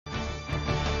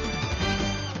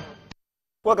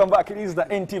Welcome back. It is the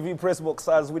NTV Press Box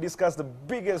as we discuss the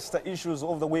biggest issues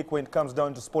of the week when it comes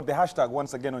down to sport. The hashtag,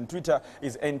 once again on Twitter,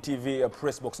 is NTV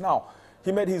Press Box. Now,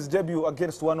 he made his debut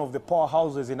against one of the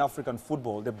powerhouses in African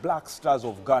football, the Black Stars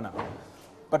of Ghana.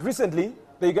 But recently,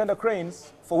 the Uganda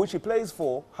Cranes, for which he plays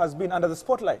for, has been under the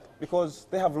spotlight because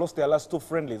they have lost their last two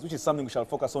friendlies, which is something we shall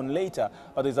focus on later.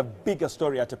 But there's a bigger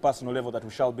story at a personal level that we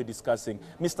shall be discussing.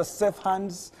 Mr. Safe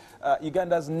Hands,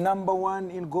 Uganda's #1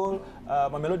 in goal,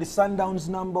 Mamelodi Sundowns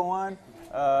 #1,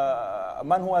 a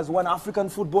man who has won African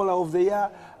Footballer of the Year.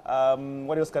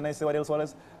 What else can I say? What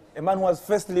else? A man who has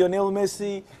faced Lionel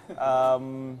Messi.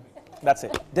 That's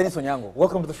it. Denis Onyango,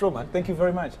 welcome to the show, man. Thank you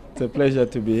very much. It's a pleasure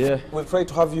to be here. We'll try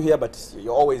to have you here, but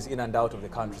you're always in and out of the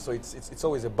country, so it's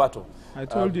always a battle. I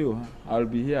told you I'll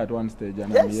be here at one stage,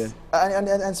 and yes, I'm here.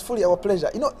 And it's fully our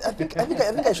pleasure. You know, I think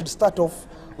I should start off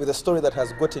with a story that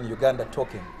has gotten Uganda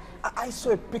talking. I saw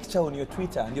a picture on your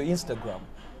Twitter and your Instagram.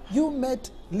 You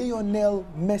met Lionel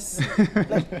Messi.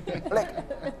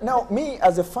 like, now, me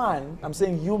as a fan, I'm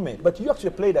saying you met, but you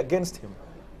actually played against him.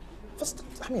 First,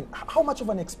 I mean, how much of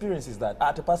an experience is that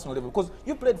at a personal level? Because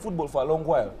you played football for a long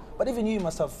while, but even you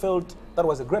must have felt that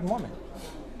was a great moment.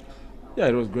 Yeah,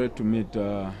 it was great to meet,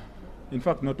 in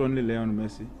fact, not only Lionel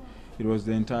Messi, it was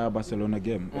the entire Barcelona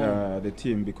game, the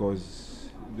team, because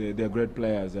they're great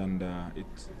players, and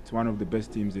it's one of the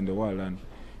best teams in the world, and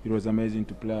it was amazing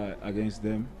to play against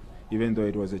them, even though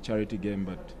it was a charity game,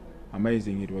 but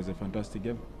amazing, it was a fantastic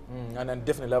game. And I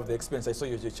definitely love the experience. I saw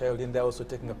your child in there also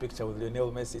taking a picture with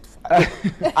Lionel Messi.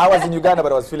 I was in Uganda,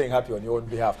 but I was feeling happy on your own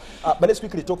behalf. But let's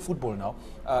quickly talk football now.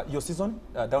 Your season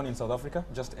down in South Africa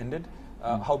just ended.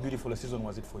 How beautiful a season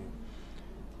was it for you?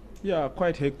 Yeah,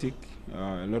 quite hectic.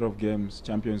 A lot of games,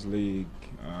 Champions League,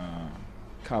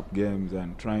 Cup games,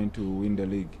 and trying to win the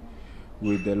league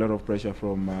with a lot of pressure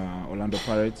from Orlando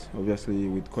Pirates, obviously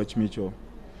with Coach Mitchell,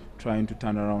 trying to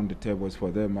turn around the tables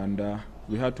for them, and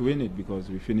we had to win it because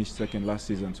we finished second last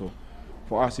season. So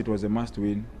for us it was a must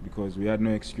win because we had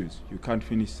no excuse. You can't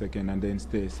finish second and then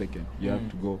stay second. You have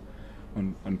to go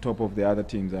on top of the other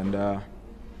teams, and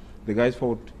the guys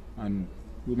fought and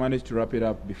we managed to wrap it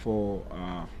up before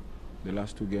the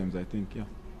last two games, I think. Yeah.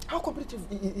 How competitive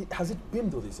has it been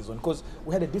though this season? Because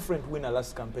we had a different winner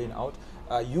last campaign out.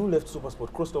 You left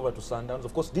SuperSport, crossed over to Sundowns,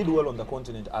 of course did well on the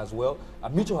continent as well.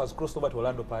 Mitchell has crossed over to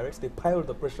Orlando Pirates. They piled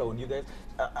the pressure on you guys.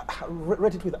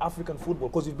 Rate it with African football,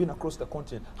 because you've been across the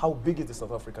continent. How big is the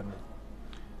South African league?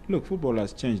 Look, football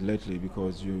has changed lately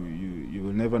because you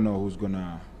will never know who's going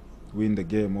to win the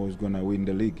game or who's going to win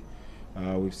the league.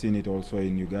 We've seen it also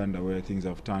in Uganda where things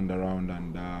have turned around,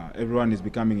 and everyone is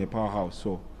becoming a powerhouse.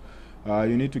 So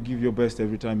you need to give your best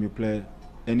every time you play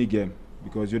any game,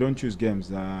 because you don't choose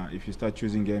games. If you start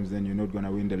choosing games, then you're not going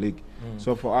to win the league.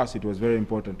 So for us, it was very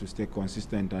important to stay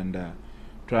consistent and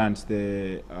try and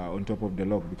stay on top of the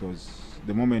log, because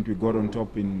the moment we got on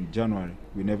top in January,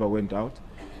 we never went out.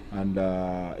 And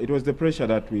it was the pressure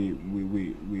that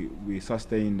we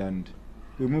sustained, and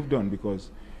we moved on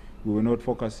because we were not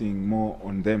focusing more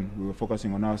on them. We were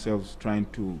focusing on ourselves, trying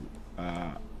to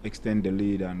extend the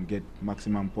lead and get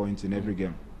maximum points in every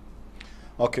game.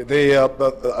 Okay, I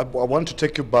want to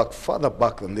take you back, further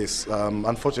back than this.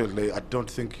 Unfortunately, I don't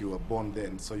think you were born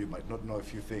then, so you might not know a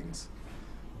few things.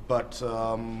 But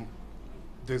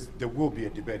there will be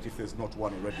a debate, if there's not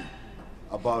one already,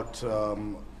 about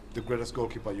the greatest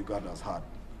goalkeeper Uganda has had.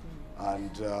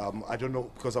 And I don't know,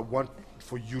 because I want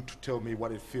for you to tell me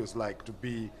what it feels like to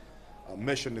be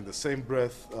mentioned in the same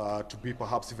breath, to be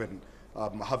perhaps even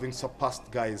having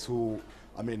surpassed guys who,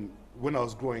 I mean, when I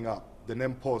was growing up, the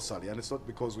name Paul Sally, and it's not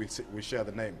because we share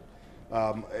the name.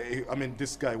 I mean,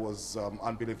 this guy was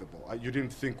unbelievable. You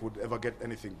didn't think would ever get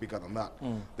anything bigger than that.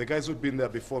 The guys who'd been there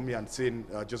before me and seen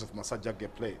Joseph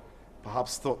Masajage play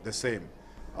perhaps thought the same.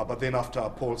 But then after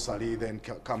Paul Sally, then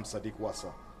comes Sadiq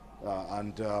Wassa.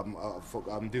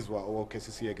 And these were all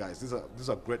KCCA guys. These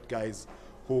are great guys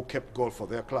who kept goal for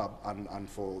their club and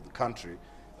for the country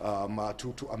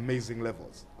to amazing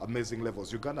levels. Amazing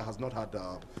levels. Uganda has not had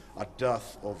a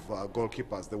dearth of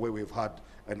goalkeepers the way we've had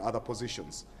in other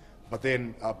positions. But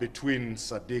then between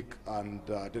Sadiq and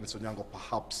Denis Onyango,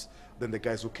 perhaps then the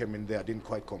guys who came in there didn't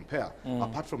quite compare.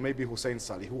 Apart from maybe Hussein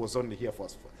Sali, who was only here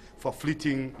for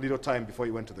fleeting little time before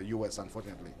he went to the US,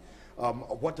 unfortunately.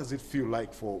 What does it feel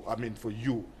like for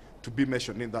you to be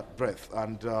mentioned in that breath?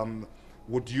 And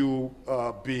would you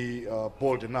be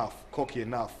bold enough, cocky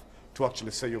enough to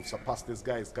actually say you've surpassed these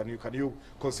guys? Can you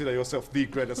consider yourself the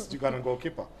greatest Ugandan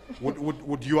goalkeeper?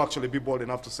 Would you actually be bold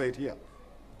enough to say it here?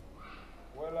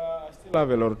 Well, I still have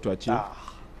a lot to achieve.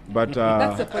 But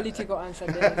That's a political answer,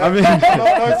 Dennis. I mean,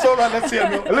 No, it's all right. Let's hear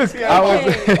him. Look, Let's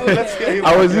hear him.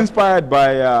 I was inspired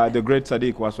by the great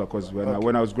Sadiq Waswa, because Okay.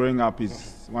 when I was growing up,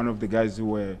 he's one of the guys who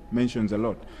were mentioned a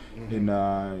lot.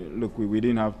 Look, we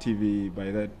didn't have TV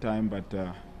by that time, but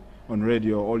on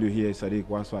radio, all you hear is Sadiq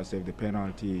Waswa saved the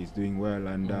penalty, he's doing well.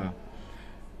 And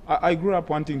I grew up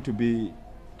wanting to be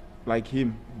like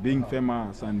him, being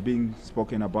famous and being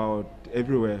spoken about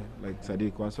everywhere, like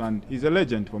Sadiq Waswa. And he's a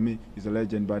legend for me. He's a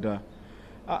legend, but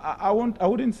I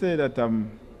wouldn't say that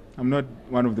I'm not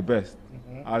one of the best.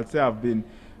 I'll say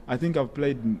I think I've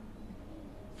played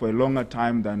for a longer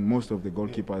time than most of the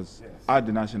goalkeepers at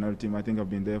the national team. I think I've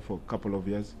been there for a couple of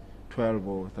years, 12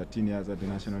 or 13 years at the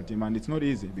national team, and it's not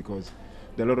easy because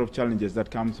there are a lot of challenges that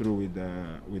come through with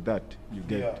that. You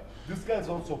get. Yeah. This guy's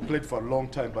also played for a long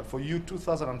time, but for you,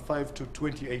 2005 to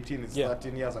 2018 is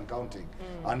 13 years and counting,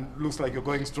 and looks like you're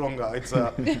going stronger. It's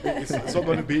it's not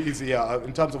going to be easy. Yeah,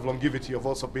 in terms of longevity, you've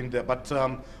also been there, but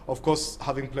of course,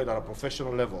 having played at a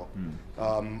professional level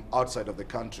outside of the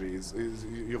country,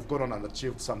 you've gone on and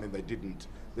achieved something they didn't.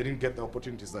 They didn't get the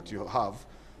opportunities that you have,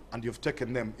 and you've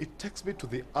taken them. It takes me to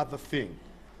the other thing.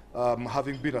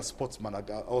 Having been a sportsman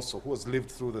also who has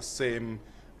lived through the same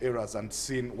eras and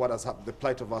seen what has happened, the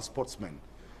plight of our sportsmen,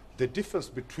 the difference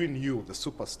between you, the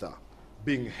superstar,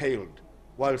 being hailed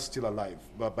while still alive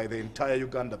by the entire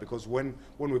Uganda, because when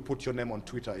we put your name on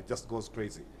Twitter, it just goes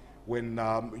crazy. When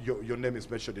your name is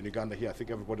mentioned in Uganda here, I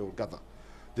think everybody will gather.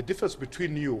 The difference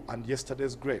between you and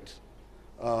yesterday's great,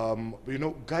 you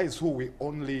know, guys who we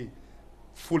only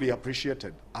fully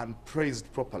appreciated and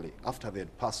praised properly after they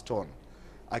had passed on.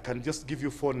 I can just give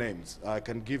you 4 names. I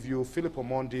can give you Philip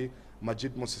Omondi,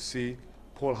 Majid Mosisi,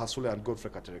 Paul Hasule, and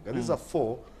Godfrey Katerega. These are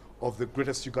 4 of the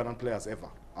greatest Ugandan players ever,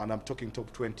 and I'm talking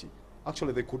top 20.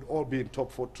 Actually, they could all be in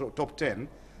top 10,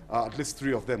 at least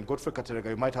 3 of them. Godfrey Katerega,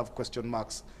 you might have question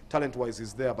marks. Talent-wise,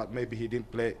 he's there, but maybe he didn't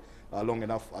play long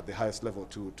enough at the highest level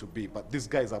to be. But these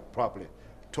guys are probably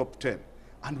top 10.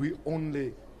 And we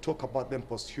only talk about them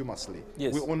posthumously.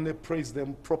 Yes. We only praise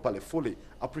them properly, fully,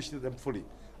 appreciate them fully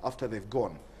after they've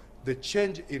gone. The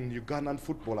change in Ugandan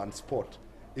football and sport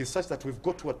is such that we've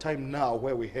got to a time now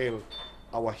where we hail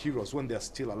our heroes when they're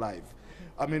still alive.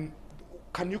 I mean,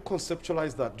 can you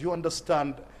conceptualize that? Do you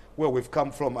understand where we've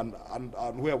come from and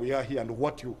where we are here and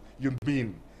what you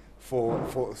mean for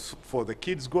the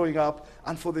kids growing up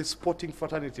and for the sporting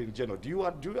fraternity in general? Do you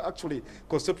actually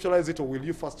conceptualize it, or will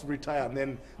you first retire and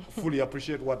then fully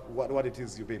appreciate what it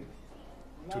is you've been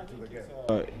to the game?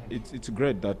 It's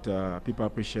great that people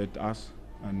appreciate us,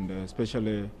 and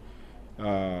especially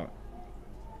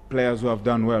players who have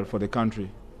done well for the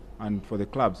country and for the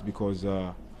clubs, because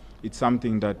it's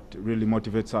something that really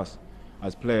motivates us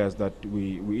as players, that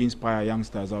we inspire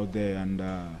youngsters out there, and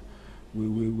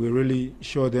we really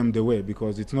show them the way,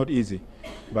 because it's not easy.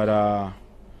 But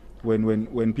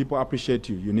when people appreciate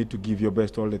you, you need to give your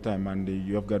best all the time, and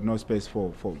you have got no space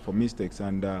for mistakes,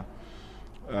 and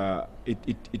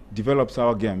it develops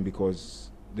our game, because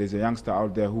there's a youngster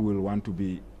out there who will want to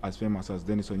be as famous as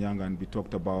Denis Onyango and be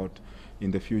talked about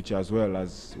in the future as well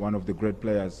as one of the great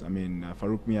players. I mean,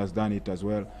 Farouk Mi has done it as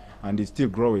well, and he's still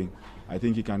growing. I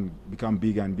think he can become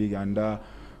bigger and bigger, and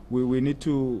we need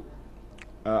to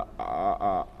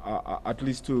at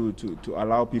least to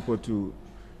allow people to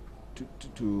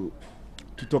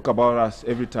talk about us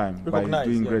every time by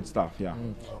doing great stuff. Yeah.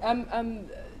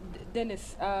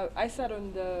 Dennis, I sat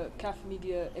on the CAF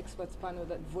Media Experts panel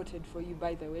that voted for you,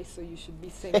 by the way, so you should be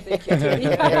saying thank you to me.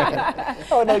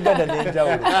 Oh, no,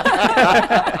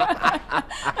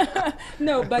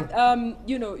 no, but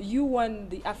you know, you won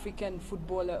the African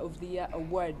Footballer of the Year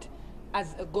award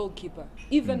as a goalkeeper.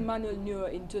 Even Manuel Neuer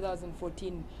in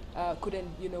 2014 couldn't,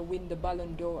 you know, win the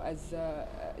Ballon d'Or as,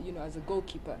 you know, as a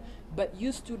goalkeeper. But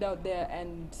you stood out there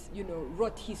and, you know,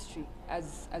 wrote history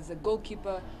as a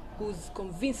goalkeeper who's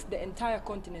convinced the entire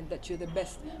continent that you're the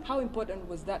best. How important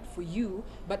was that for you,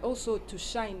 but also to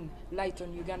shine light on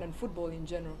Ugandan football in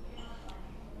general?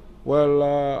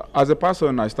 Well, as a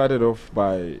person, I started off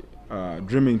by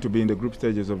dreaming to be in the group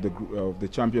stages of the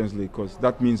Champions League, because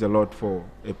that means a lot for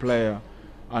a player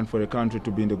and for a country to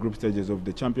be in the group stages of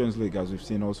the Champions League, as we've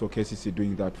seen also KCC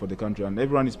doing that for the country. And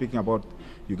everyone is speaking about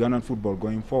Ugandan football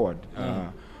going forward,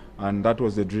 and that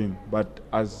was the dream. But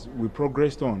as we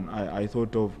progressed on, I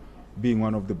thought of being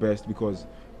one of the best, because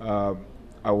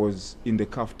I was in the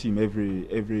CAF team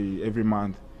every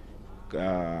month,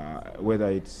 whether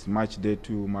it's match day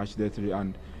 2, match day 3,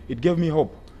 and it gave me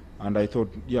hope. And I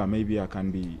thought, yeah, maybe I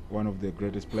can be one of the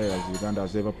greatest players Uganda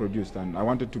has ever produced. And I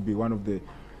wanted to be one of the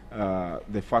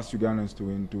the first Ugandans to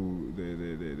win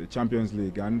to the Champions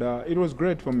League, and it was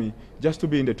great for me just to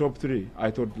be in the top 3.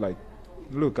 I thought, like,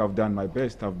 look, I've done my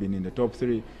best. I've been in the top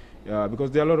 3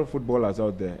 because there are a lot of footballers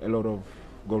out there, a lot of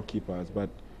goalkeepers, but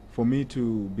for me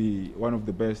to be one of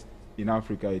the best in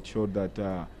Africa, it showed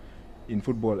that in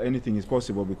football anything is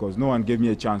possible, because no one gave me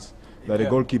a chance that a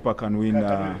goalkeeper can win.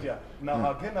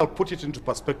 Now, again, I'll put it into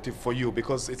perspective for you,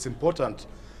 because it's important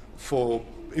for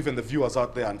even the viewers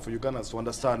out there and for Ugandans to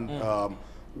understand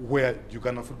where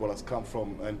Ugandan football has come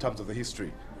from in terms of the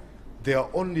history. There are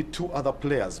only 2 other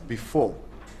players before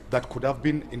that could have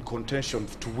been in contention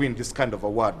to win this kind of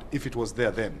award if it was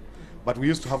there then. But we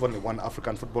used to have only one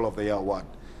African Footballer of the Year award.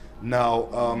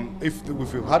 Now, if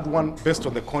you had one based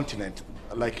on the continent,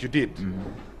 like you did,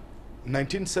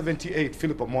 1978,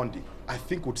 Philip Omondi, I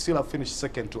think, would still have finished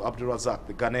second to Abdulrazak,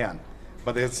 the Ghanaian.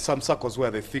 But there's some circles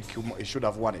where they think he should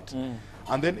have won it.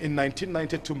 And then in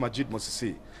 1992, Majid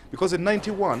Mosisi. Because in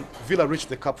 91, Villa reached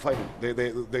the cup final,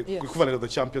 the equivalent of the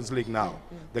Champions League now,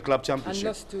 the club championship. And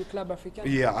lost to Club Africain.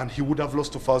 Yeah, and he would have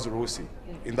lost to Fawzi Rusi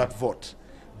in that vote.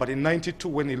 But in 92,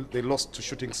 when they lost to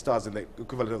Shooting Stars in the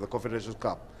equivalent of the Confederation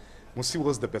Cup, Musi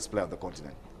was the best player of the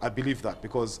continent. I believe that,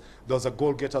 because there was a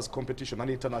goal-getters competition, an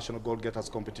international goal-getters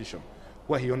competition,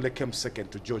 where he only came second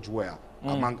to George Weah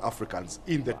among Africans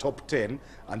in the top 10,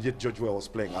 and yet George Weah was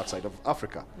playing outside of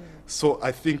Africa. So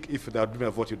I think if there had been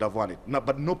a vote, he would have won it. No,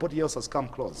 but nobody else has come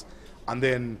close. And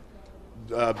then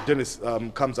Denis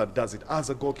comes and does it as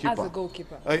a goalkeeper. As a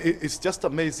goalkeeper. It's just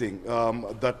amazing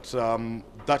that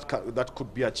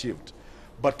could be achieved.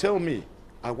 But tell me,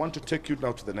 I want to take you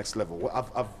now to the next level.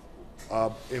 I've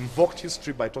invoked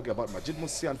history by talking about Majid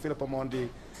Musi and Philip Omondi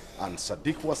and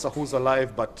Sadiq Wassa, who's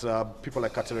alive, but people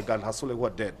like Katerega and Hasule were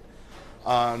dead.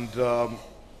 And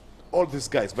all these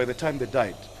guys, by the time they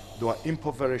died, they were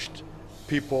impoverished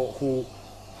people who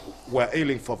were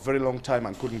ailing for a very long time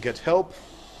and couldn't get help,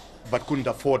 but couldn't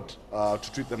afford to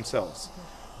treat themselves.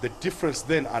 The difference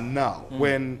then and now,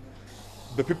 when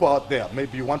the people out there,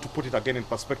 maybe you want to put it again in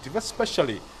perspective,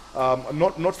 especially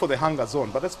not for the hunger zone,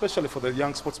 but especially for the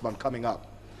young sportsman coming up.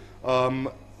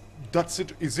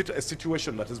 Is it a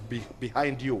situation that is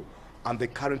behind you and the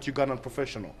current Ugandan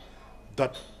professional,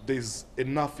 that there's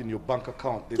enough in your bank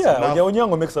account?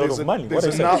 Onyango makes a lot of money.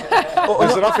 There's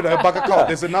enough in your bank account.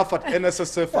 There's enough at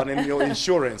NSSF and in your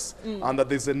insurance, and that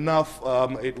there's enough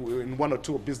in 1 or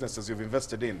 2 businesses you've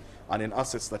invested in and in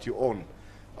assets that you own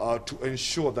to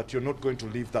ensure that you're not going to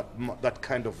live that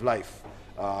kind of life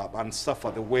and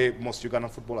suffer the way most Ugandan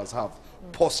footballers have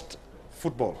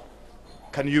post-football.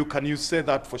 Can you say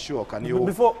that for sure? Can you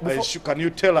can you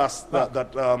tell us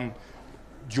that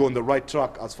you're on the right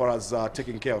track as far as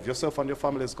taking care of yourself and your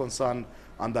family is concerned,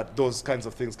 and that those kinds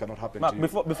of things cannot happen to you?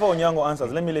 Before Onyango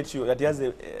answers, let me let you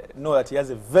know that he has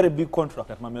a very big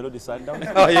contract at Mamelodi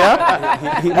Sundowns. Oh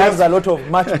yeah, he has a lot of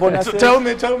match bonuses. Tell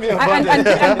me about it.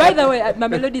 And by the way, at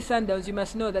Mamelodi Sundowns, you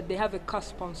must know that they have a car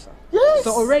sponsor. Yes.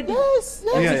 So already,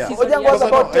 Onyango was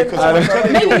about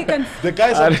 10. maybe he can. The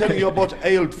guys I'm telling you about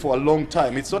ailed for a long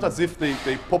time. It's not as if they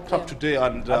popped up today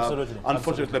and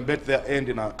unfortunately met their end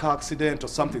in a car accident or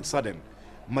something sudden.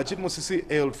 Majid Musisi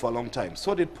ailed for a long time.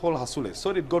 So did Paul Hasule.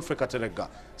 So did Godfrey Katerega.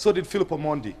 So did Philip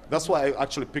Omondi. That's why I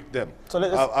actually picked them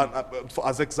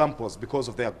as examples, because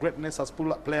of their greatness as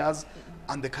players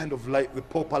and the kind of life, the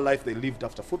pauper life they lived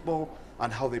after football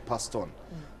and how they passed on.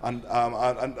 And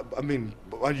I mean,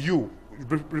 you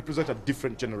represent a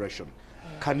different generation.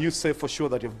 Can you say for sure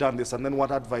that you've done this? And then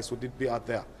what advice would it be out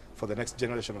there for the next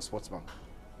generation of sportsmen?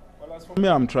 Well, as for me,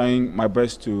 I'm trying my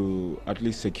best to at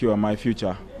least secure my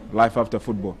future, life after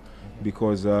football,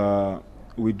 because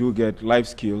we do get life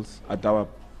skills at our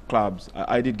clubs.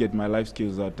 I did get my life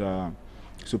skills at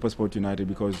Supersport United,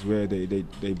 because where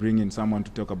they bring in someone to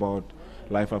talk about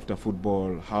life after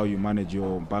football, how you manage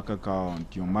your bank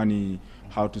account, your money,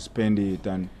 how to spend it,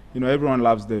 and everyone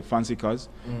loves the fancy cars,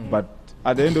 but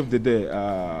at the end of the day,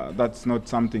 that's not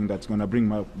something that's going to bring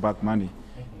back money.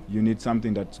 You need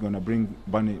something that's going to bring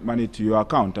money to your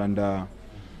account, and I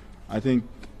think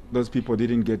those people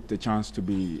didn't get the chance to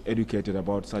be educated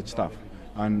about such stuff.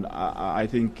 And I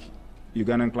think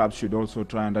Ugandan clubs should also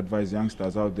try and advise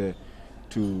youngsters out there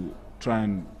to try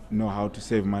and know how to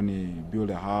save money,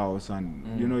 build a house, and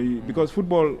because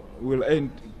football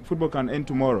can end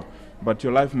tomorrow, but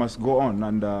your life must go on.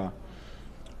 And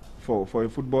for a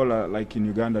footballer like in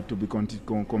Uganda to be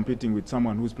competing with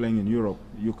someone who's playing in Europe,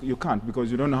 you can't,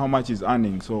 because you don't know how much he's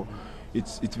earning. So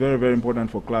it's very, very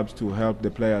important for clubs to help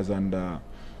the players and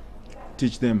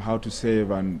teach them how to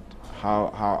save and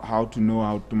how to know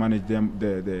how to manage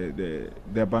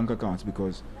their bank accounts,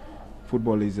 because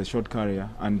football is a short career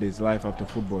and there's life after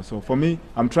football. So for me,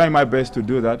 I'm trying my best to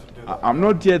do that. I'm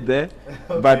not yet there,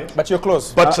 But you're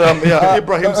close. But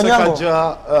Ibrahim Onyango.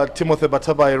 Sekaja, Timothy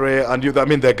Batabaire, and you, I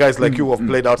mean, there are guys like you who have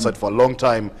played outside for a long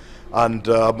time, and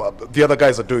the other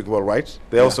guys are doing well, right?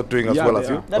 They're also doing as well as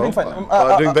you. They're doing fine.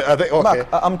 Are they okay? Mark,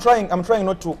 I'm trying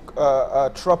not to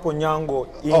trap Onyango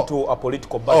into a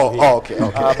political battle here. Okay.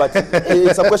 But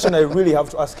it's a question I really have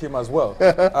to ask him as well.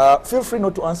 Feel free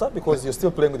not to answer because you're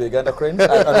still playing with the Uganda Cranes,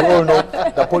 and we all know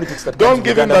the politics that. Don't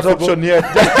give him that option yet.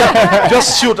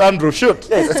 Just shoot, Andrew. Shoot.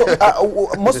 Yes, so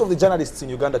most of the journalists in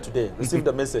Uganda today received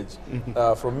a message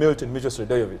from Milton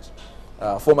Michos-Redojevic,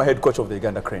 former head coach of the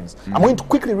Uganda Cranes. I'm going to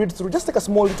quickly read through, just take a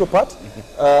small little part,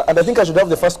 and I think I should have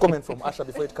the first comment from Asha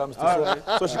before it comes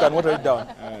to so she can water it down.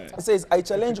 It says, I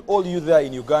challenge all you there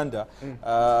in Uganda,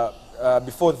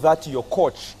 before that your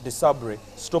coach, Desabre,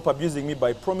 stop abusing me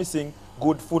by promising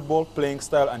good football, playing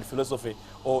style and philosophy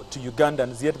or to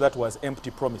Ugandans, yet that was empty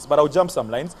promise. But I'll jump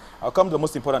some lines. I'll come to the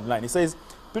most important line. It says,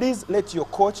 please let your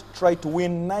coach try to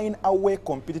win 9 away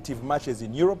competitive matches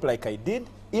in Europe like I did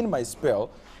in my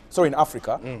spell, in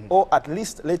Africa, or at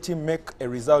least let him make a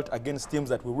result against teams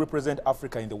that will represent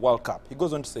Africa in the World Cup. He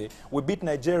goes on to say, we beat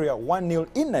Nigeria 1-0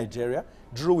 in Nigeria,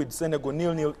 drew with Senegal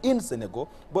 0-0 in Senegal.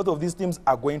 Both of these teams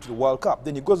are going to the World Cup.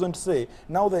 Then he goes on to say,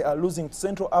 now they are losing to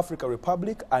Central Africa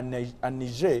Republic and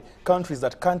Niger, countries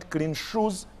that can't clean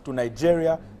shoes to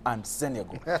Nigeria and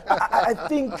Senegal. I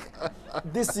think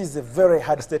this is a very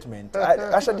hard statement.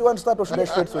 Asha, do you want to start or should I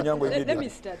straight to Onyango immediately?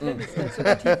 Let me start so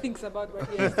that he thinks about what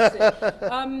he has to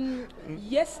say.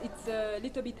 Yes, it's a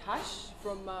little bit harsh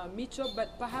from Micho,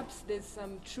 but perhaps there's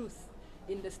some truth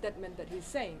in the statement that he's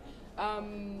saying.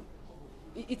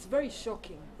 It's very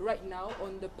shocking right now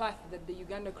on the path that the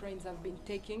Uganda Cranes have been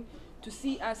taking to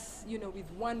see us,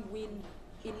 with 1 win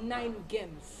in 9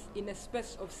 games in a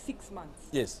space of 6 months.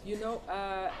 Yes.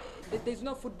 There's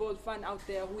no football fan out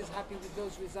there who is happy with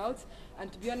those results, and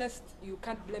to be honest, you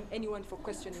can't blame anyone for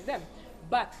questioning them.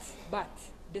 But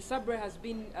Desabre has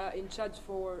been in charge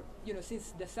for,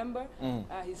 since December.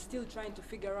 He's still trying to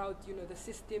figure out, the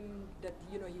system that,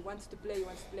 he wants to play. He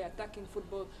wants to play attacking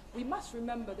football. We must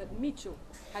remember that Micho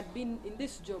had been in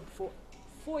this job for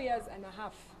 4 years and a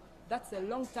half. That's a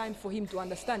long time for him to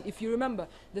understand. If you remember,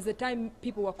 there's a time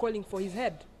people were calling for his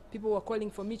head. People were calling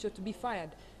for Micho to be fired.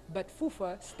 But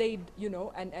Fufa stayed,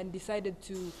 and decided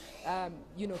to,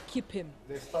 keep him.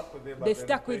 They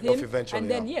stuck with him. And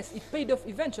then, yes, it paid off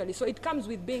eventually. So it comes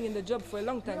with being in the job for a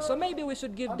long time. So maybe we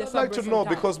should give Desabre some time. I'd like to know,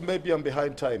 because maybe I'm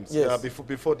behind times, yes.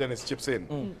 before Dennis chips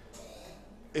in.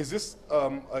 Is this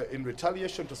in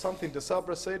retaliation to something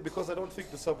Desabre said? Because I don't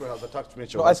think Desabre has attacked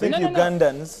Micho. No, I think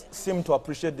Ugandans seem to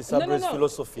appreciate Desabre's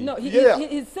philosophy. No,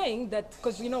 he's saying that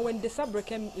because, when Desabre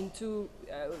came into,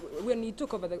 when he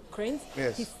took over the Cranes,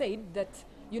 he said that,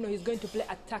 he's going to play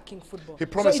attacking football. He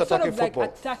promised so it's attacking sort of football.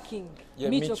 Like attacking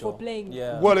Micho for playing.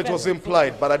 Well, it was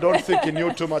implied, but I don't think he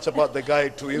knew too much about the guy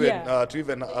to even.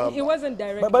 It wasn't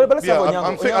direct. But let's have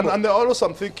Onyango. And also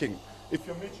I'm thinking, if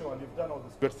you're Micho and you've done all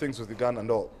these great things with Uganda and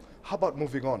all, how about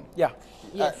moving on? Yeah.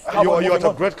 Yes. You're at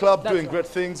a great club doing great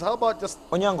things. How about just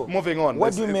Onyango, moving on?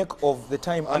 What do you make of the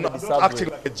time under Desabre? Acting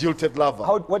like a jilted lover.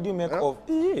 What do you make of...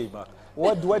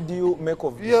 What do you make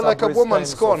of like a woman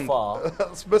scorned.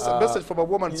 So message from a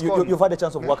woman scorned. You've had a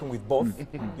chance of working with both.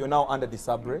 You're now under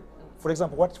Desabre. For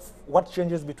example, what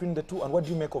changes between the two, and what do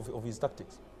you make of his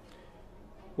tactics?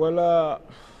 Well,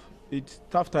 it's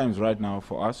tough times right now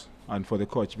for us and for the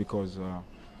coach because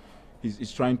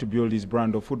he's trying to build his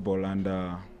brand of football, and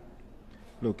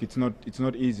look, it's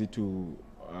not easy to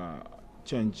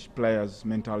change players'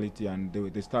 mentality and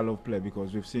the style of play,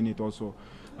 because we've seen it also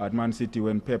at Man City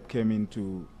when Pep came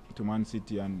into Man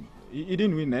City, and he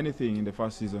didn't win anything in the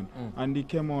first season, and he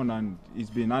came on and he's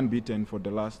been unbeaten for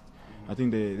the last, I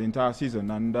think, the entire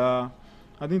season, and I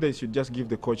think they should just give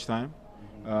the coach time.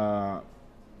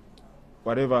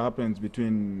 Whatever happens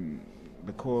between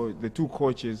the two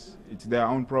coaches, it's their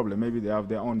own problem. Maybe they have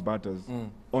their own battles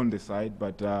on the side,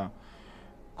 but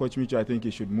Coach Micho, I think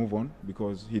he should move on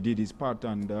because he did his part,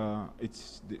 and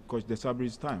it's Coach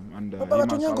Desabre's time. And but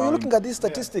Onyango, you're looking at these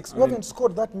statistics. We haven't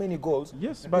scored that many goals.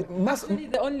 Yes, but actually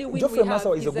the only win Geoffrey we have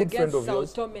Massa is is a good friend against of Sao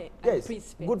yours. Tome and Yes,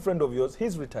 Principe. good friend of yours.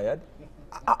 He's retired.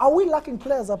 Are we lacking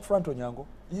players up front, Onyango?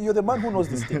 You're the man who knows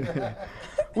this thing.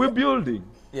 we're building.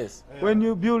 Yes. When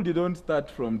you build, you don't start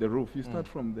from the roof. You start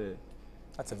from the...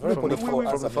 That's a very political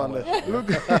answer. Look,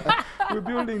 we're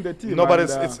building the team. No, but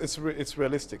it's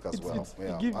realistic as well.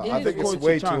 I think it's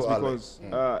way too early. Because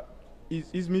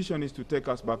his mission is to take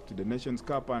us back to the Nations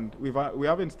Cup, and we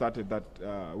haven't started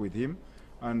that with him.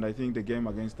 And I think the game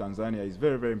against Tanzania is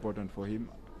very, very important for him.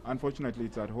 unfortunately,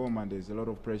 it's at home and there's a lot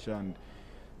of pressure, and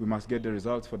we must get the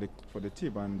results for the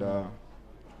team. And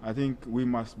I think we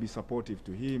must be supportive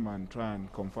to him and try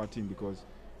and comfort him, because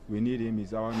we need him.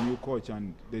 He's our new coach,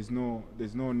 and there's no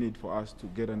need for us to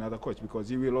get another coach, because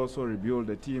he will also rebuild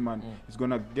the team, and it's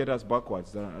going to get us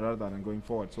backwards rather than going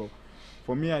forward. So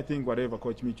for me, I think whatever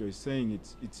Coach Micho is saying,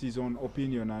 it's his own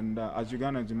opinion, and as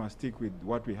Ugandans, we must stick with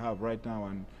what we have right now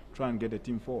and try and get the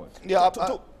team forward. Yeah,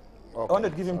 okay. I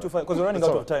wanted to give him because we're running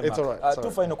out of time. It's all right.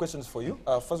 Two final questions for you.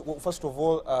 First of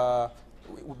all,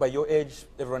 by your age,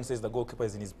 everyone says the goalkeeper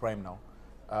is in his prime now.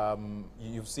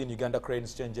 You've seen Uganda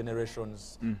Cranes change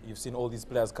generations. You've seen all these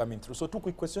players coming through. So two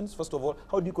quick questions. First of all,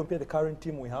 how do you compare the current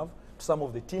team we have to some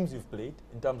of the teams you've played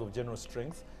in terms of general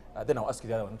strength? Then I'll ask you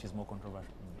the other one, which is more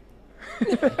controversial.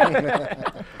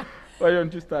 Why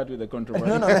don't you start with the controversy?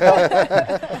 No.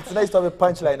 It's nice to have a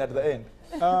punchline at the end.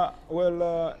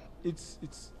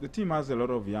 It's the team has a lot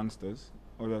of youngsters.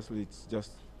 Obviously, it's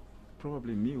just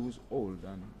probably me who's old,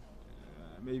 and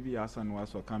maybe Hassan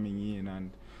was coming in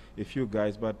and a few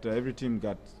guys, but every team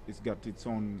got its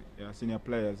own senior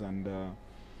players, and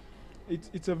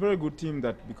it's a very good team,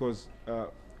 that because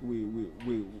we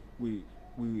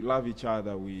love each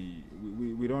other. We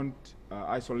don't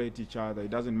isolate each other. It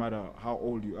doesn't matter how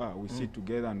old you are. We sit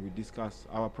together and we discuss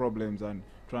our problems and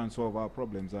try and solve our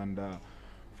problems. And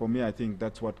for me, I think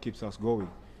that's what keeps us going,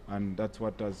 and that's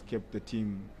what has kept the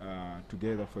team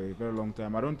together for a very long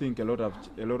time. I don't think a lot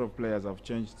of players have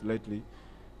changed lately.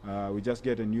 We just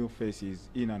get a new faces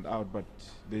in and out, but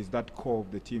there's that core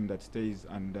of the team that stays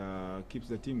and keeps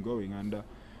the team going. And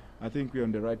I think we're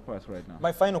on the right path right now.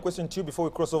 My final question to you before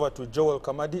we cross over to Joel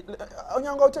Kamadi.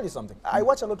 Onyango, I'll tell you something. I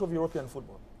watch a lot of European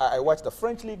football. I watch the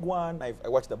French League One, I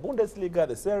watch the Bundesliga,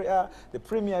 the Serie A, the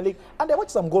Premier League, and I watch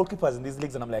some goalkeepers in these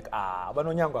leagues, and I'm like, but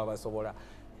Onyango Avasobora.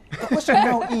 The question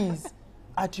now is,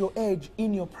 at your age,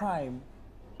 in your prime,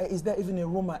 is there even a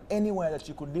rumor anywhere that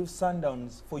you could leave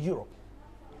Sundowns for Europe?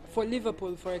 For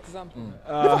Liverpool, for example.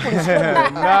 No,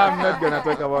 I'm not going to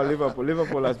talk about Liverpool.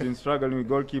 Liverpool has been struggling with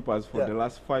goalkeepers for the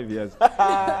last 5 years.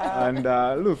 And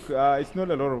look, it's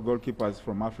not a lot of goalkeepers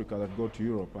from Africa that go to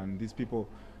Europe, and these people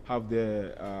have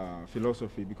their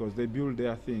philosophy, because they build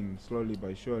their thing slowly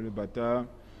by surely. But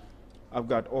I've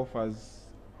got offers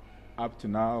up to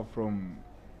now from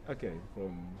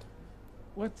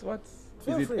what's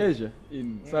is it Asia,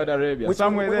 in Saudi Arabia,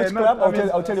 somewhere there. Which club?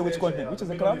 I'll tell you which continent. Which is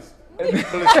the club?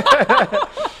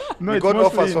 No, we got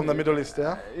offers from the Middle East,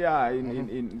 yeah? Yeah,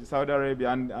 in Saudi Arabia,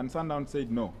 and Sundown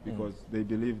said no, because they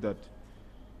believe that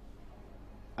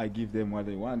I give them what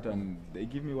they want and they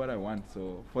give me what I want.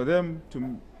 So for them,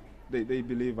 they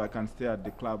believe I can stay at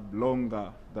the club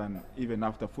longer than even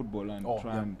after football, and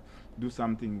try and do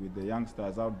something with the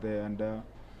youngsters out there, and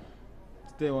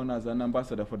stay on as an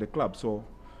ambassador for the club. So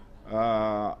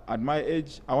at my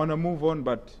age, I want to move on,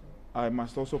 but I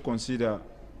must also consider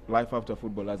life after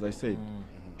football. As I said,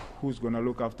 who's going to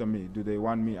look after me? Do they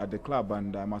want me at the club?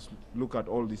 And I must look at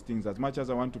all these things. As much as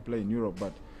I want to play in Europe,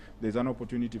 but there's an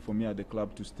opportunity for me at the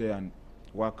club to stay and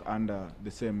work under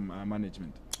the same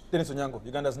management. Denis Onyango,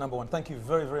 Uganda's #1. Thank you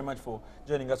very, very much for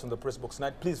joining us on the Press Box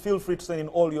tonight. Please feel free to send in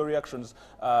all your reactions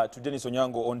to Denis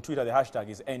Onyango on Twitter. The hashtag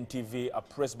is NTV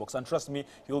Pressbox. And trust me,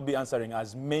 he will be answering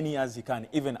as many as he can,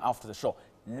 even after the show.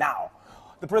 Now,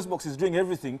 the Press Box is doing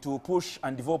everything to push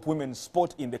and develop women's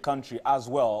sport in the country as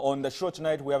well. On the show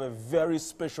tonight, we have a very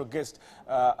special guest,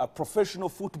 a professional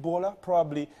footballer,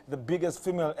 probably the biggest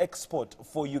female export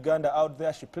for Uganda out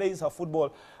there. She plays her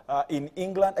football in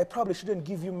England. I probably shouldn't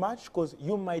give you much because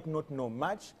you might not know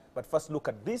much. But first look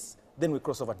at this, then we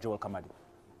cross over to Joel Kamadi.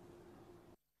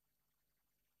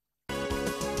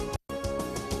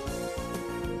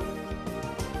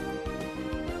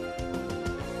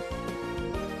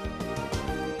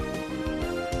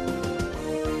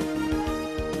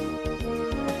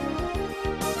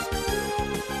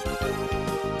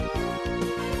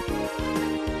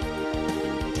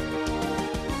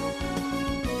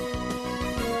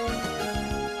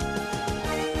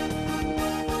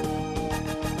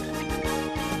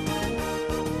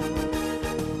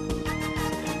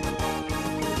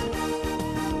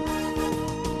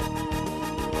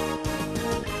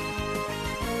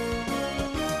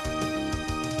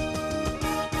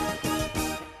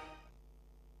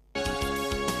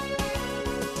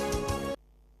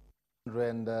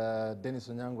 And Denis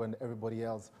Onyango and everybody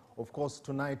else. Of course,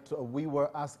 tonight we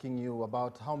were asking you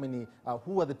about how many,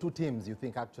 who are the two teams you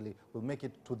think actually will make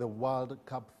it to the World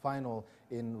Cup final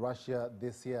in Russia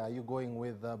this year? Are you going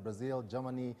with Brazil,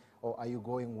 Germany, or are you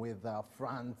going with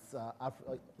France,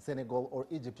 Senegal, or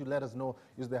Egypt? You let us know.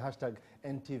 Use the hashtag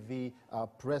NTV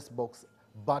Pressbox.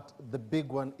 but the big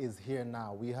one is here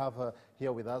now. We have her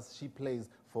here with us. She plays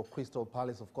for Crystal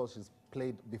Palace. Of course, she's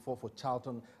played before for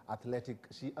Charlton Athletic.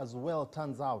 She as well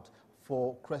turns out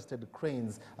for Crested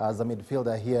Cranes as a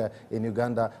midfielder here in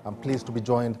Uganda. I'm pleased to be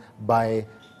joined by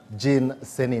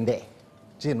Sseninde.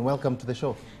 Jean, welcome to the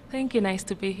show. Thank you, nice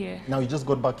to be here. Now, you just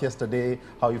got back yesterday.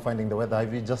 How are you finding the weather?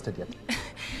 Have you adjusted yet?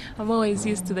 I'm always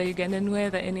used to the Ugandan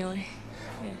weather anyway.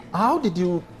 Yeah. How did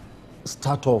you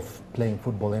start off playing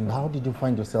football, and how did you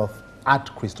find yourself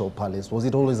at Crystal Palace? Was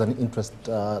it always an interest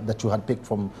that you had picked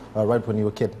from right when you were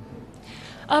a kid?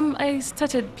 I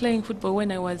started playing football when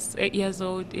I was 8 years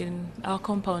old in our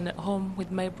compound at home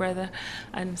with my brother,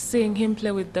 and seeing him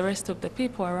play with the rest of the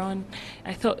people around,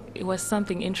 I thought it was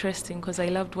something interesting because I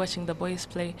loved watching the boys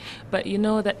play. But you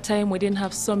know, that time we didn't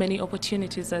have so many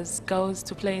opportunities as girls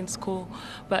to play in school.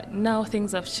 But now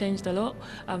things have changed a lot.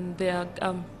 There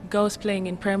are girls playing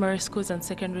in primary schools and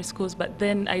secondary schools, but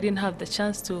then I didn't have the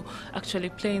chance to actually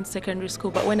play in secondary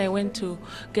school. But when I went to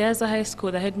Gaza High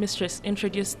School, the headmistress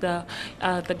introduced the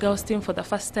girls team for the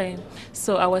first time.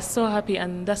 So I was so happy,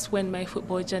 and that's when my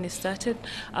football journey started.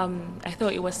 I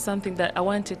thought it was something that I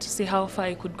wanted to see how far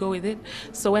I could go with it.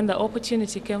 So when the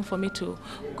opportunity came for me to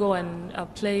go and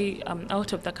play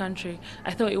out of the country,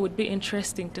 I thought it would be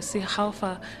interesting to see how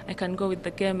far I can go with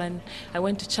the game. And I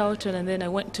went to Charlton, and then I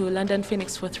went to London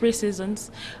Phoenix for 3 seasons,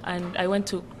 and I went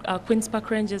to Queen's Park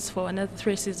Rangers for another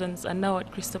 3 seasons, and now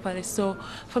at Crystal Palace. So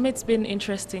for me, it's been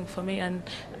interesting for me, and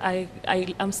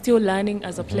I'm still learning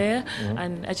as a player,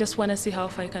 and I just want to see how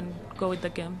far I can go with the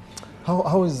game.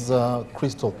 How is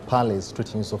Crystal Palace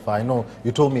treating you so far? I know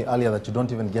you told me earlier that you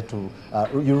don't even get to,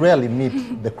 you rarely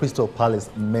meet the Crystal Palace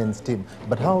men's team,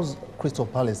 but how's Crystal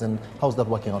Palace, and how's that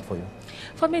working out for you?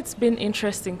 For me, it's been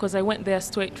interesting because I went there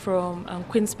straight from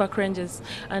Queen's Park Rangers,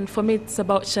 and for me, it's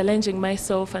about challenging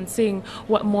myself and seeing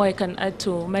what more I can add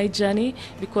to my journey,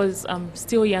 because I'm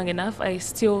still young enough. I'm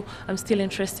still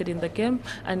interested in the game,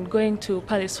 and going to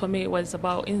Palace for me was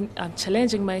about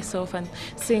challenging myself and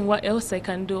seeing what else I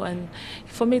can do. And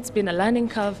for me, it's been a learning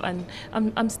curve, and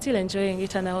I'm still enjoying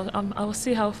it, and I'll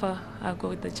see how far I'll go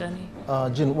with the journey.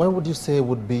 Jean, what would you say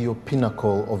would be your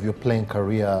pinnacle of your playing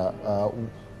career?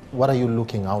 What are you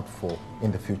looking out for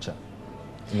in the future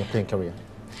in your playing career?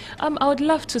 I would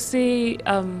love to see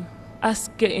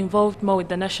us get involved more with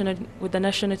the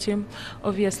national team.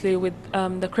 Obviously, with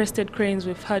the Crested Cranes,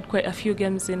 we've had quite a few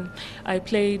games in. I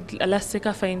played last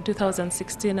Sekafa in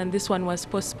 2016, and this one was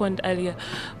postponed earlier.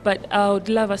 But I would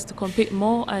love us to compete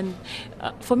more, and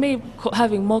for me,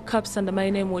 having more caps under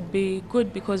my name would be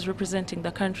good, because representing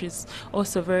the country is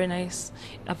also a very nice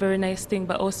thing,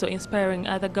 but also inspiring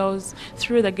other girls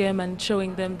through the game and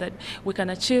showing them that we can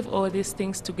achieve all these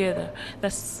things together.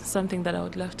 That's something that I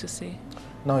would love to see.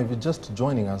 Now, if you're just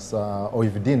joining us, or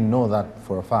if you didn't know that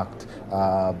for a fact,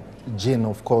 Jean,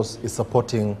 of course, is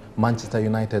supporting Manchester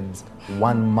United's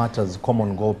One Matters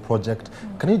Common Goal project.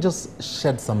 Can you just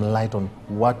shed some light on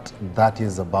what that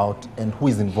is about and who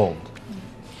is involved?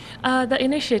 The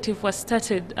initiative was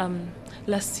started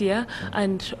last year,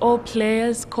 and all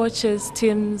players, coaches,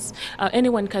 teams,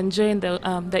 anyone can join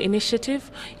the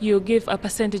initiative. You give a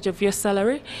percentage of your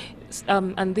salary,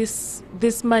 and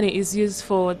this money is used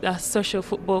for social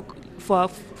football, for a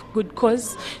good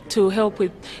cause, to help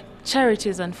with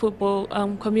charities and football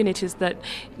communities that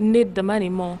need the money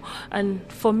more. And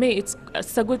for me, it's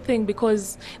a good thing,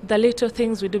 because the little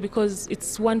things we do, because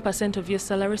it's 1% of your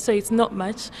salary, so it's not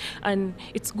much, and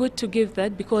it's good to give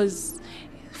that, because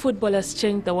football has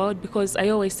changed the world. Because I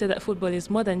always say that football is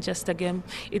more than just a game.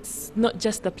 It's not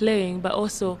just the playing, but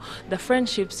also the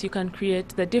friendships you can create,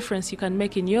 the difference you can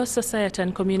make in your society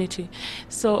and community.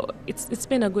 So it's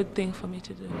been a good thing for me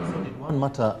to do. Did One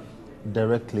Matter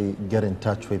directly get in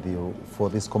touch with you for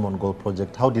this Common Goal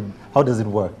project? How does it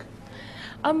work?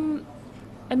 I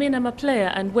mean, I'm a player,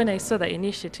 and when I saw the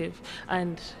initiative,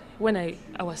 and when I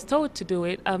was told to do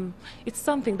it, it's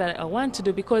something that I want to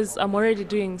do, because I'm already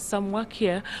doing some work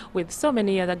here with so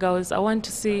many other girls. I want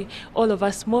to see all of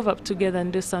us move up together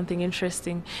and do something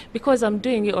interesting. Because I'm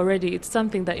doing it already, it's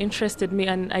something that interested me,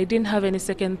 and I didn't have any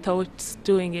second thoughts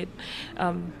doing it.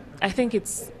 I think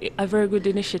it's a very good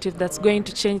initiative that's going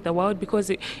to change the world,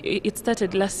 because it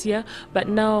started last year, but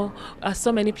now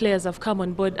so many players have come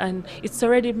on board, and it's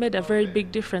already made a very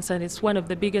big difference, and it's one of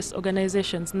the biggest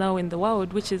organizations now in the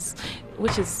world, which is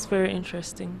very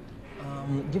interesting.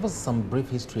 Give us some brief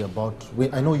history about,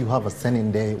 I know you have a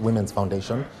Sseninde Women's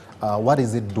Foundation. What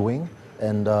is it doing,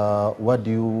 and what do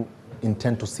you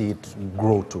intend to see it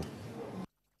grow to?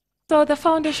 So the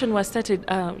foundation was started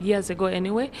years ago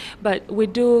anyway, but we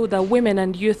do the women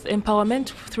and youth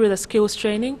empowerment through the skills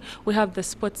training. We have the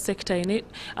sports sector in it.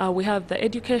 We have the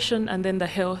education and then the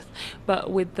health. But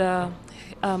with the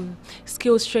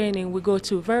skills training, we go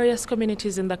to various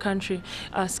communities in the country,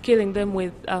 skilling them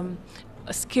with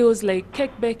skills like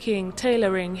cake baking,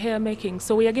 tailoring, hair making.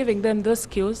 So we are giving them those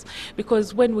skills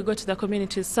because when we go to the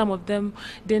communities, some of them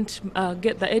didn't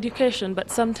get the education,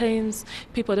 but sometimes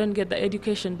people don't get the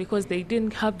education because they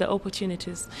didn't have the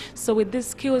opportunities. So with these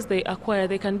skills they acquire,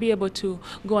 they can be able to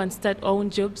go and start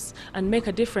own jobs and make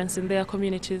a difference in their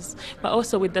communities. But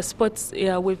also with the sports,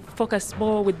 we focus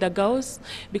more with the girls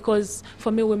because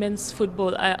for me, women's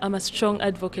football, I'm a strong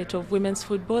advocate of women's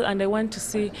football, and I want to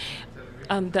see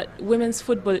that women's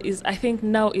football is, I think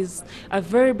now is a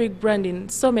very big brand in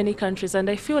so many countries, and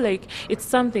I feel like it's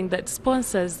something that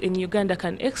sponsors in Uganda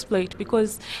can exploit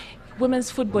because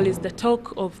women's football is the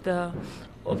talk of the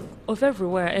of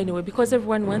everywhere anyway, because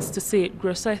everyone wants to see it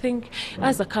grow. So I think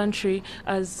as a country,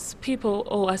 as people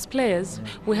or as players,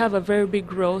 we have a very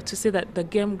big role to see that the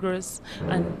game grows,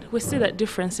 and we see that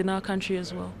difference in our country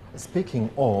as well. Speaking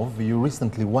of, you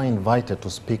recently were invited to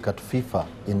speak at FIFA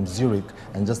in Zurich,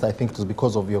 and just I think it was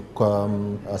because of your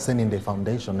Sseninde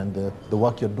Foundation and the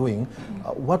work you're doing.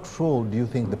 What role do you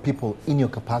think the people in your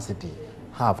capacity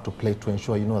have to play to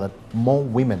ensure, you know, that more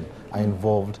women are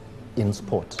involved in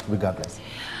sport, regardless?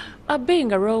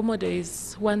 Being a role model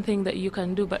is one thing that you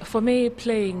can do, but for me,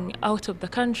 playing out of the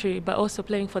country, but also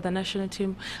playing for the national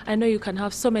team, I know you can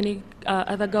have so many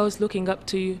other girls looking up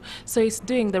to you. So it's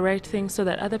doing the right thing so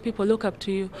that other people look up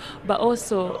to you, but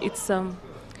also it's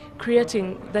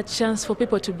creating that chance for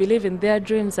people to believe in their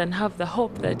dreams and have the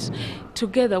hope that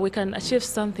together we can achieve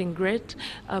something great,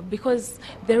 because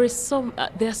there are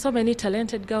so many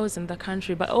talented girls in the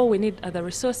country, but all we need are the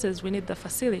resources, we need the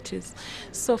facilities.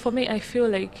 So for me, I feel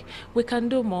like we can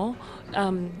do more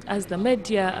as the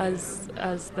media,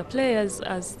 as the players,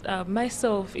 as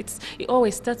myself. It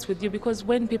always starts with you, because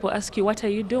when people ask you, what are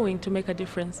you doing to make a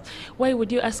difference? Why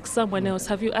would you ask someone else?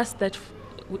 Have you asked that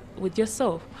with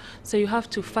yourself? So you have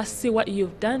to first see what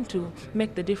you've done to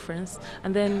make the difference,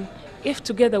 and then if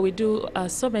together we do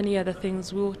so many other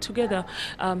things, we'll together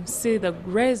see the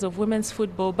rise of women's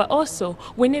football, but also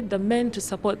we need the men to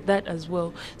support that as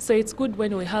well. So it's good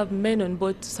when we have men on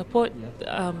board to support,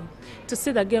 to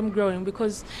see the game growing,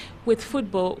 because with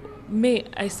football,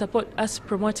 I support us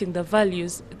promoting the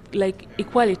values like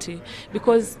equality,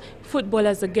 because football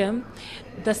as a game,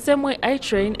 the same way I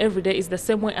train every day is the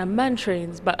same way a man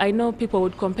trains. But I know people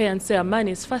would compare and say a man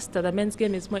is faster, the men's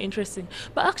game is more interesting.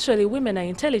 But actually women are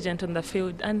intelligent on the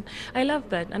field, and I love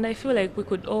that, and I feel like we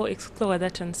could all explore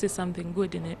that and see something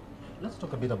good in it. Let's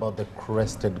talk a bit about the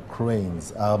crested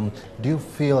cranes. Do you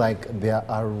feel like there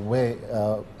are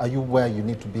are you where you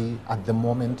need to be at the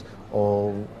moment,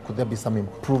 or could there be some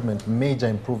improvement, major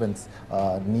improvements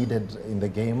needed in the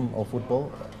game of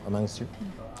football amongst you?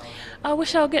 We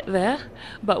shall get there,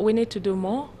 but we need to do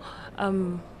more.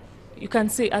 You can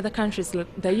see other countries like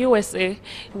the USA,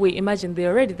 we imagine they're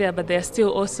already there, but they're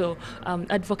still also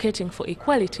advocating for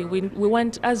equality. We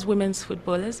want, as women's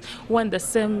footballers, we want the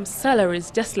same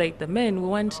salaries just like the men. We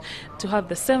want to have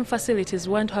the same facilities.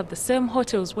 We want to have the same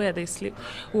hotels where they sleep.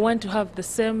 We want to have the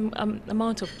same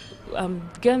amount of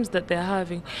games that they're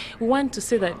having. We want to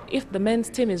see that if the men's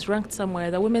team is ranked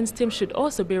somewhere, the women's team should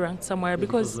also be ranked somewhere,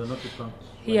 because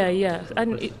yeah,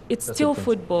 and it's still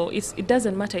football. It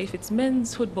doesn't matter if it's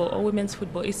men's football or women's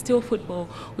football. It's still football.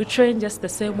 We train just the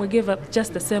same. We give up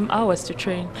just the same hours to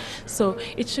train. So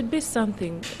it should be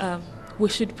something. We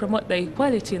should promote the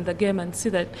equality in the game and see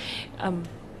that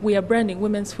we are branding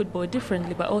women's football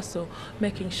differently, but also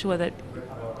making sure that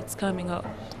it's coming up.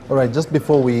 All right, just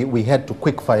before we head to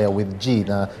quickfire with Jean,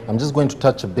 I'm just going to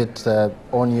touch a bit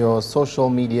on your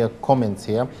social media comments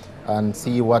here and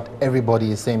see what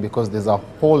everybody is saying, because there's a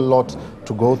whole lot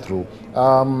to go through.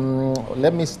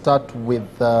 Let me start with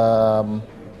Stephen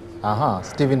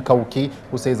Kauki,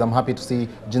 who says, I'm happy to see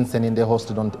Jean Sseninde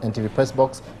hosted on NTV Press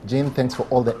Box. Jean, thanks for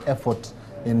all the effort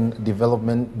in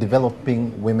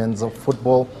developing women's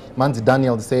football. Manzi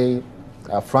Daniel say,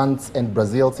 France and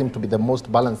Brazil seem to be the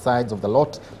most balanced sides of the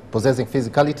lot, possessing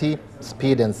physicality,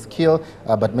 speed and skill,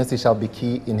 but Messi shall be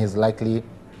key in his likely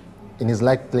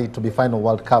to be final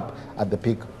World Cup at the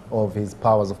peak of his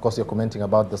powers. Of course, you're commenting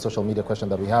about the social media question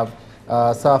that we have.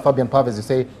 Sir Fabian Paves, you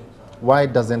say, why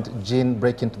doesn't Jean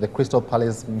break into the Crystal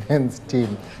Palace men's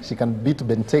team? She can beat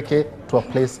Benteke to a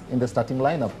place in the starting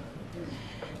lineup.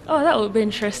 Oh, that would be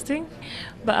interesting.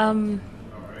 But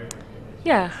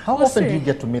yeah. How often do you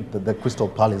get to meet the Crystal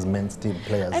Palace men's team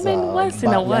players? I mean, once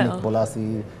in a while. Yannick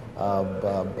Bolasie,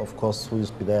 of course, who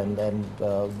used to be there, and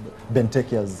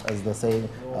Benteke, as they say,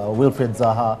 Wilfred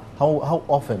Zaha. How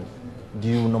often do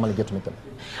you normally get to meet them?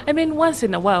 I mean, once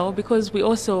in a while, because we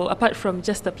also, apart from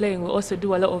just the playing, we also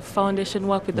do a lot of foundation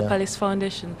work with the Palace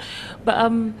Foundation.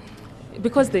 But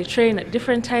because they train at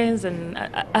different times and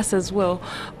us as well.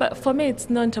 But for me, it's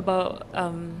not about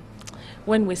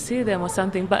when we see them or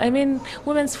something. But I mean,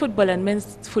 women's football and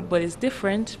men's football is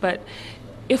different. But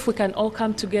if we can all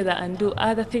come together and do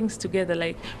other things together,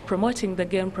 like promoting the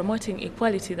game, promoting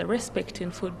equality, the respect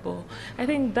in football, I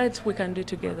think that we can do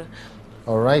together.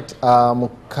 All right.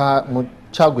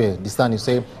 Muchagwe Disan, you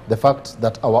say the fact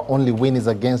that our only win is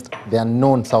against the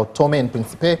unknown Sao Tome and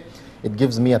Principe, it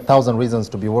gives me 1,000 reasons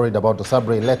to be worried about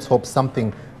Desabre. Let's hope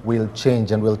something will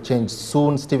change, and will change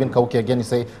soon. Stephen Kauki, again, you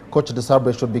say Coach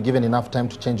Desabre should be given enough time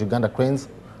to change Uganda Cranes.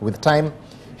 With time,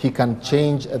 he can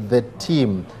change the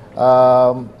team.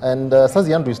 And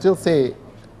Sazi Andrew, you still say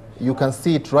you can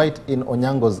see it right in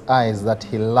Onyango's eyes that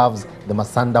he loves the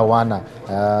Masanda Wana.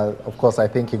 Of course, I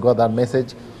think he got that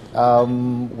message.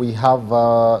 We have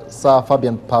Sir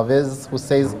Fabian Pavez, who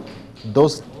says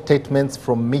those statements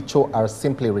from Micho are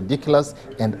simply ridiculous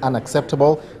and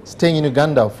unacceptable. Staying in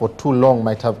Uganda for too long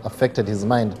might have affected his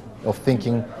mind of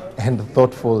thinking and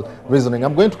thoughtful reasoning.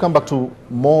 I'm going to come back to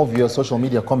more of your social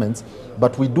media comments,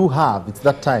 but we do have, it's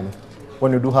that time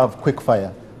when we do have quick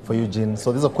fire for Eugene.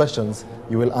 So these are questions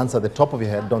you will answer at the top of your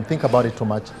head. Don't think about it too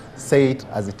much. Say it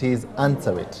as it is.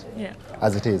 Answer it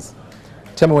as it is.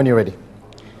 Tell me when you're ready.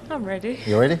 I'm ready.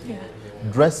 You ready? Yeah.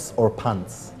 Dress or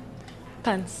pants?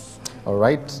 Pants. All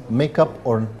right. Makeup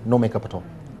or no makeup at all?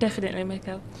 Definitely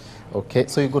makeup. Okay.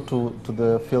 So you go to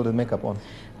the field with makeup on?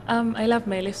 I love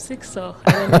my lipstick, so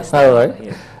I don't miss all right.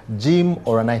 Yeah. Gym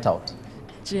or a night out?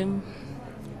 Gym.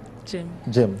 Gym.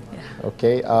 Gym. Yeah.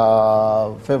 Okay.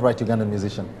 Favorite Ugandan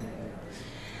musician?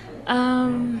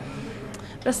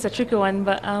 That's a tricky one,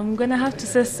 but I'm gonna have to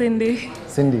say Cindy.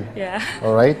 Cindy. Yeah.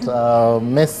 All right.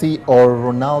 Messi or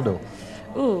Ronaldo?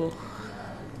 Ooh.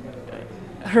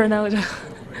 Ronaldo.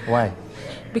 Why?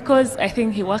 Because I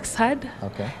think he works hard.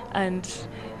 Okay. And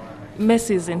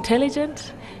Messi is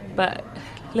intelligent, but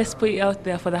let's put it out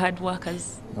there for the hard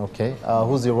workers. Okay.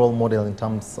 Who's your role model in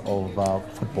terms of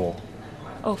football?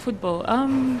 Oh, football.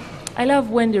 I love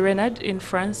Wendy Renard in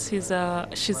France. She's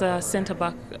a centre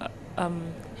back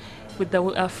with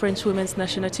the French women's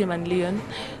national team and Lyon.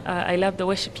 I love the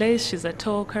way she plays. She's a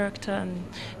tall character, and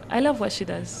I love what she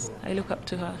does. I look up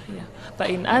to her. Yeah. But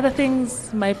in other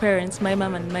things, my parents, my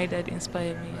mom and my dad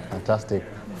inspire me. Yeah. Fantastic.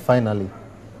 Finally,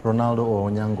 Ronaldo or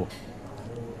Onyango?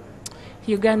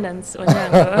 Ugandans,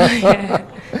 Onyango. Yeah.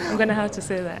 I'm going to have to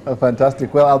say that.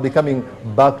 Fantastic. Well, I'll be coming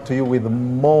back to you with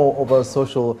more of our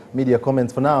social media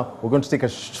comments. For now, we're going to take a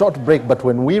short break, but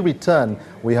when we return,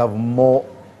 we have more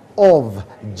of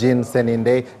Jean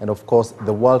Sseninde, and of course,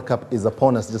 the World Cup is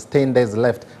upon us. Just 10 days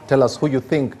left. Tell us who you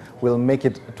think will make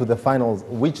it to the finals.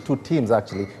 Which two teams,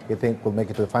 actually, you think will make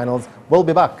it to the finals? We'll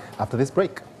be back after this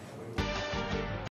break.